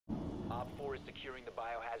4 is securing the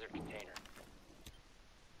biohazard container.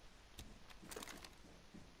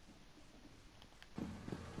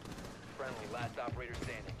 Friendly, last operator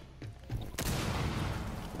standing.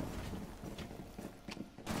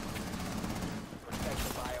 Protect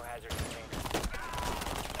the biohazard container.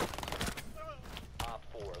 Op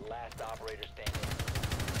 4, last operator standing.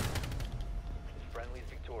 Friendly's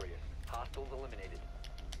victorious. Hostiles eliminated.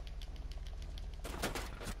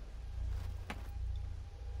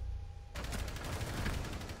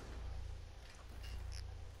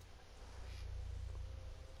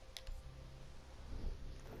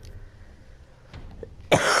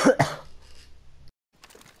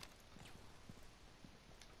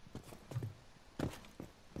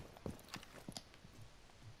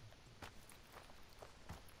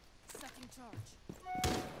 Setting charge.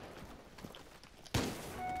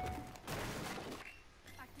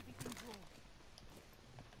 Activating drone.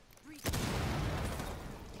 Breach.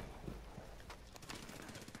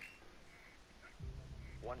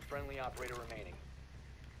 One friendly operator remaining.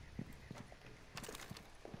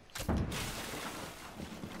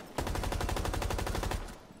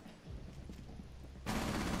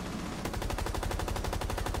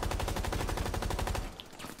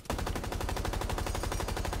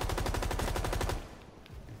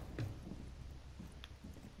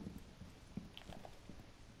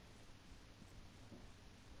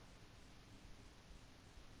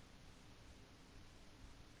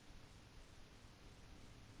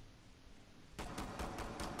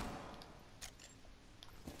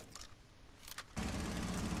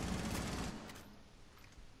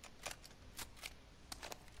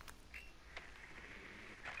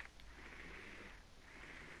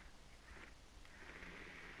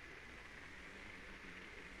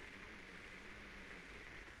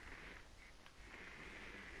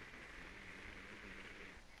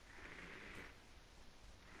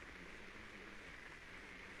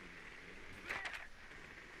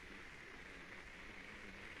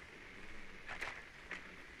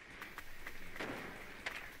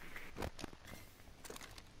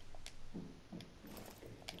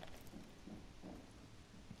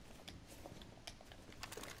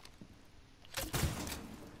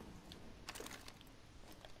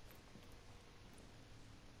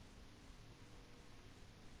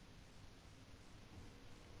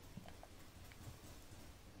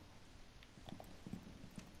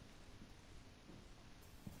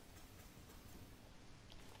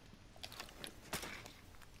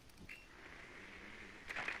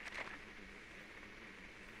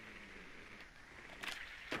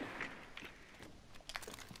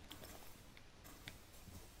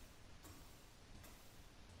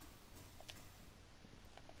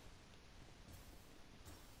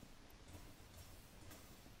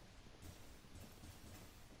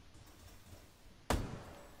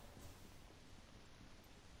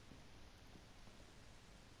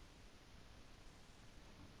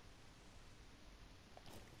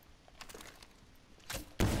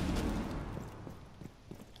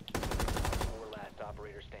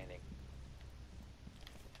 Operator standing.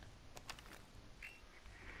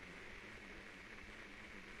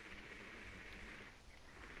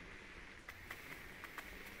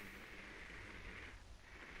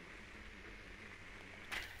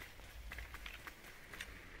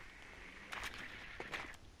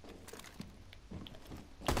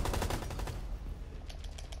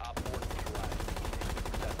 Op 4 neutralized.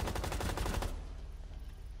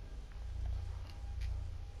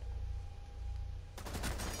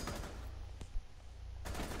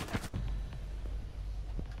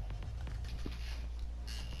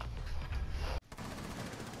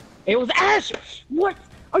 It was Ash! What?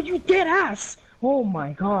 Are you dead ass? Oh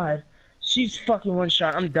my god. She's fucking one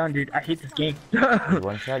shot. I'm done, dude. I hate this game.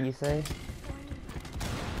 One shot, you say?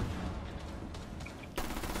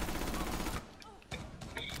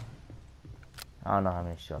 I don't know how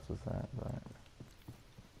many shots was that, but...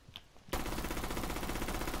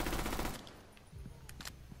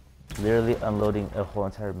 Literally unloading a whole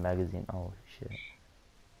entire magazine. Oh, shit.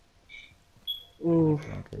 Oof.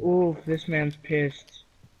 Oof, this man's pissed.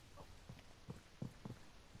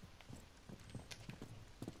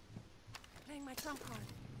 Playing my trump card.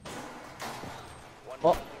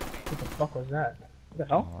 Oh, what the fuck was that? What the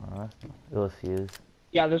hell? It was fused.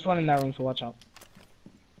 Yeah, there's one in that room, so watch out.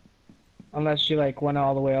 Unless she like went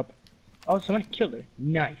all the way up. Oh, somebody killed her.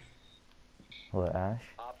 Nice. What, Ash?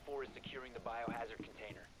 Op 4 is securing the biohazard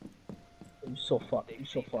container. You so fucked. You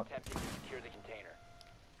so fucked. Attempting to secure the container.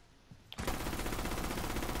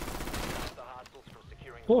 Stop the hostiles from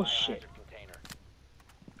securing the Bullshit. biohazard container.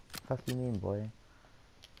 Fuck you mean, boy?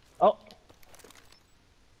 Oh.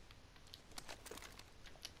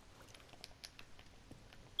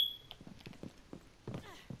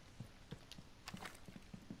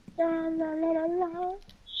 Sha la la la la,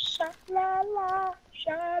 sha la la,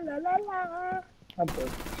 sha la la la. I'm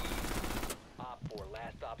good. Op 4,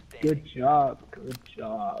 last stop standing. Good job, good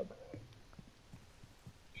job.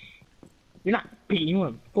 You're not beating, you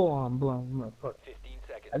went full on blown. 15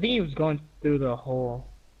 seconds. I think he was going through the hole.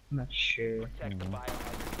 I'm not sure. Protect the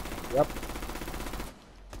biohazard. Yep.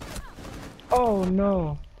 Oh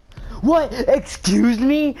no. What? Excuse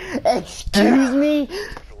me? Excuse me?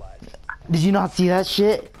 Neutralized. Did you not see that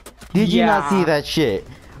shit? Did you not see Yeah. that shit?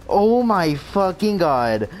 Oh my fucking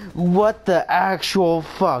god. What the actual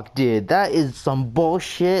fuck, dude? That is some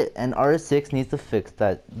bullshit, and R6 needs to fix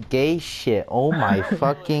that gay shit. Oh my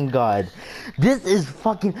fucking god. This is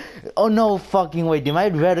fucking... Oh no fucking way, dude. My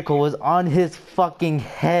reticle was on his fucking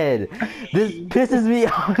head. This pisses me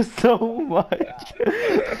off so much.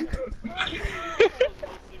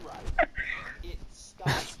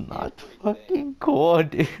 That's not fucking cool,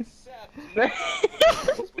 dude.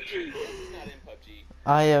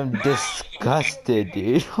 I am disgusted,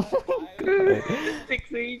 dude.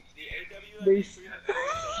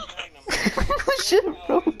 Shit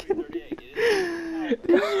broken.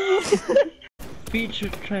 Feature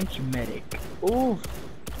trench medic. Ooh.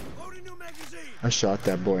 I shot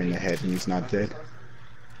that boy in the head and he's not dead.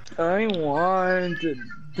 I want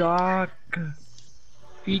Doc.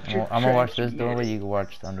 Feature I'm gonna watch trench this door, but medic. you can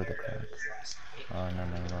watch Under the Crack. Oh, no.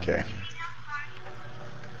 Okay.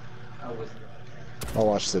 I'll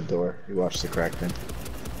watch the door. You watch the crack then.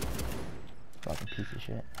 Fucking piece of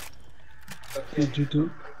shit. Did you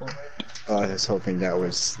do? I was hoping that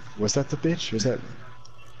was that the bitch? Was that?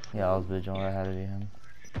 Yeah, I was vigilant. I had to be him.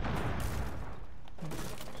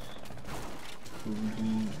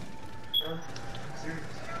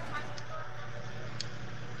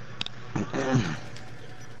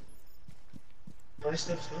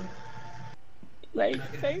 Like,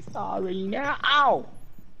 say sorry now. Ow!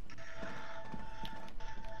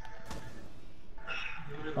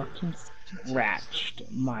 Fucking scratched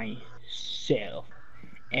myself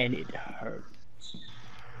and it hurts.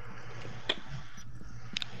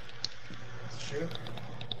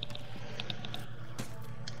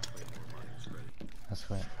 That's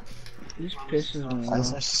right. This pisses me Why is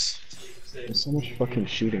off. this? There's so much fucking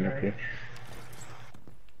shooting up here.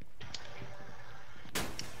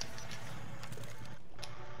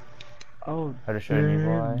 Oh, How to show a new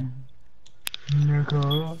boy.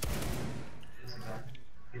 nigga.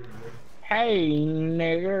 Hey,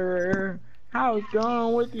 nigger. How's it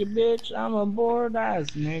going with you, bitch? I'm a bored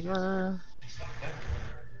ass nigger.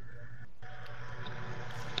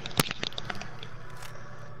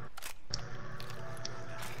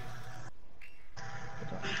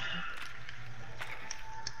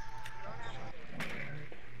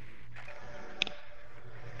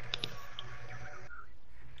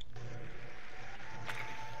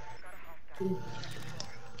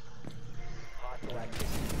 Hostile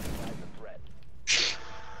activity. Neutralize the threat.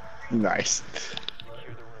 Nice.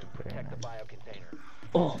 Secure the room. Protect the bio container.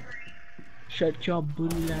 Oh, shut your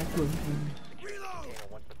booty like a Secure the container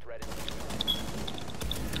once the threat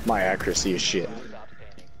is My accuracy is shit. stop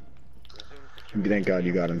standing. Resume security. Thank God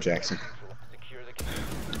you got him, Jackson. Secure the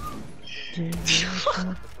container.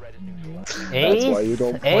 The threat is neutralized. That's why you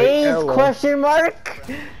don't play Elo. Question mark?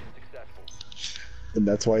 Successful. And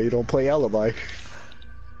that's why you don't play Alibi.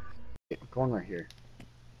 Going right here.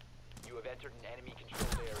 You have entered an enemy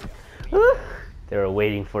controlled area. They were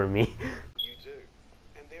waiting for me. You do.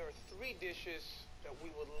 And there are 3 dishes that we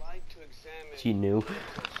would like to examine. She knew.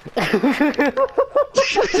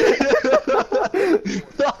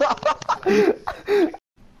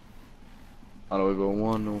 I don't even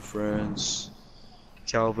want no friends.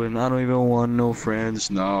 Calvin, I don't even want no friends,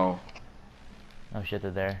 no. Oh shit,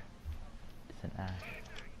 they're there. It's an ash.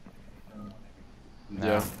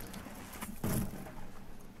 Yeah.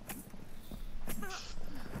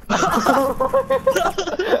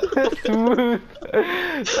 Smooth.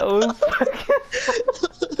 That was fucking...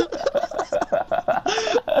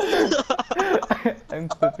 I'm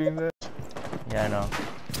clipping that. Yeah, I know.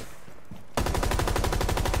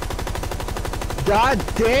 God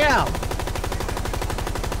damn!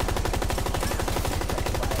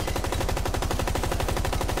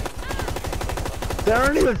 They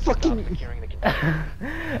aren't even fucking. Securing the container.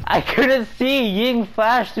 I couldn't see. Ying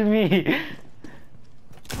flashed to me.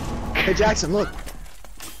 Hey Jackson, look.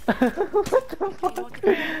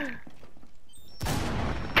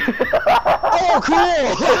 Oh,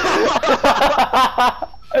 cool!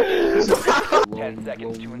 10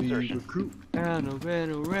 seconds to insertion. Recruit and a red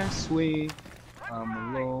arrest way.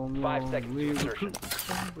 I'm a lone, 5 seconds to insertion.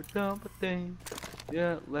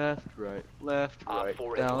 Yeah, left, right, Op right.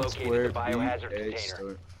 4 has Down, located square, the biohazard B, A, container.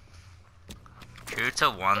 start. Crew to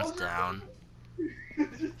 1's down.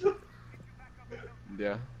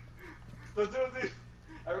 Yeah. Let's do it, dude.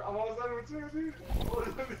 I'm almost done with two, dude.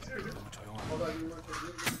 Almost done with two. Hold on, you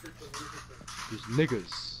These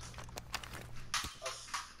niggas.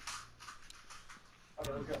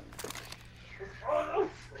 Okay, let's go.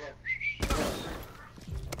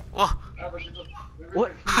 Whoa.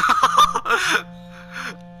 What?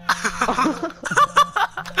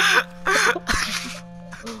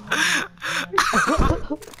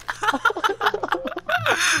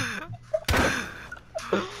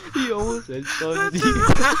 He almost said something.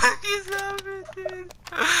 He's happy.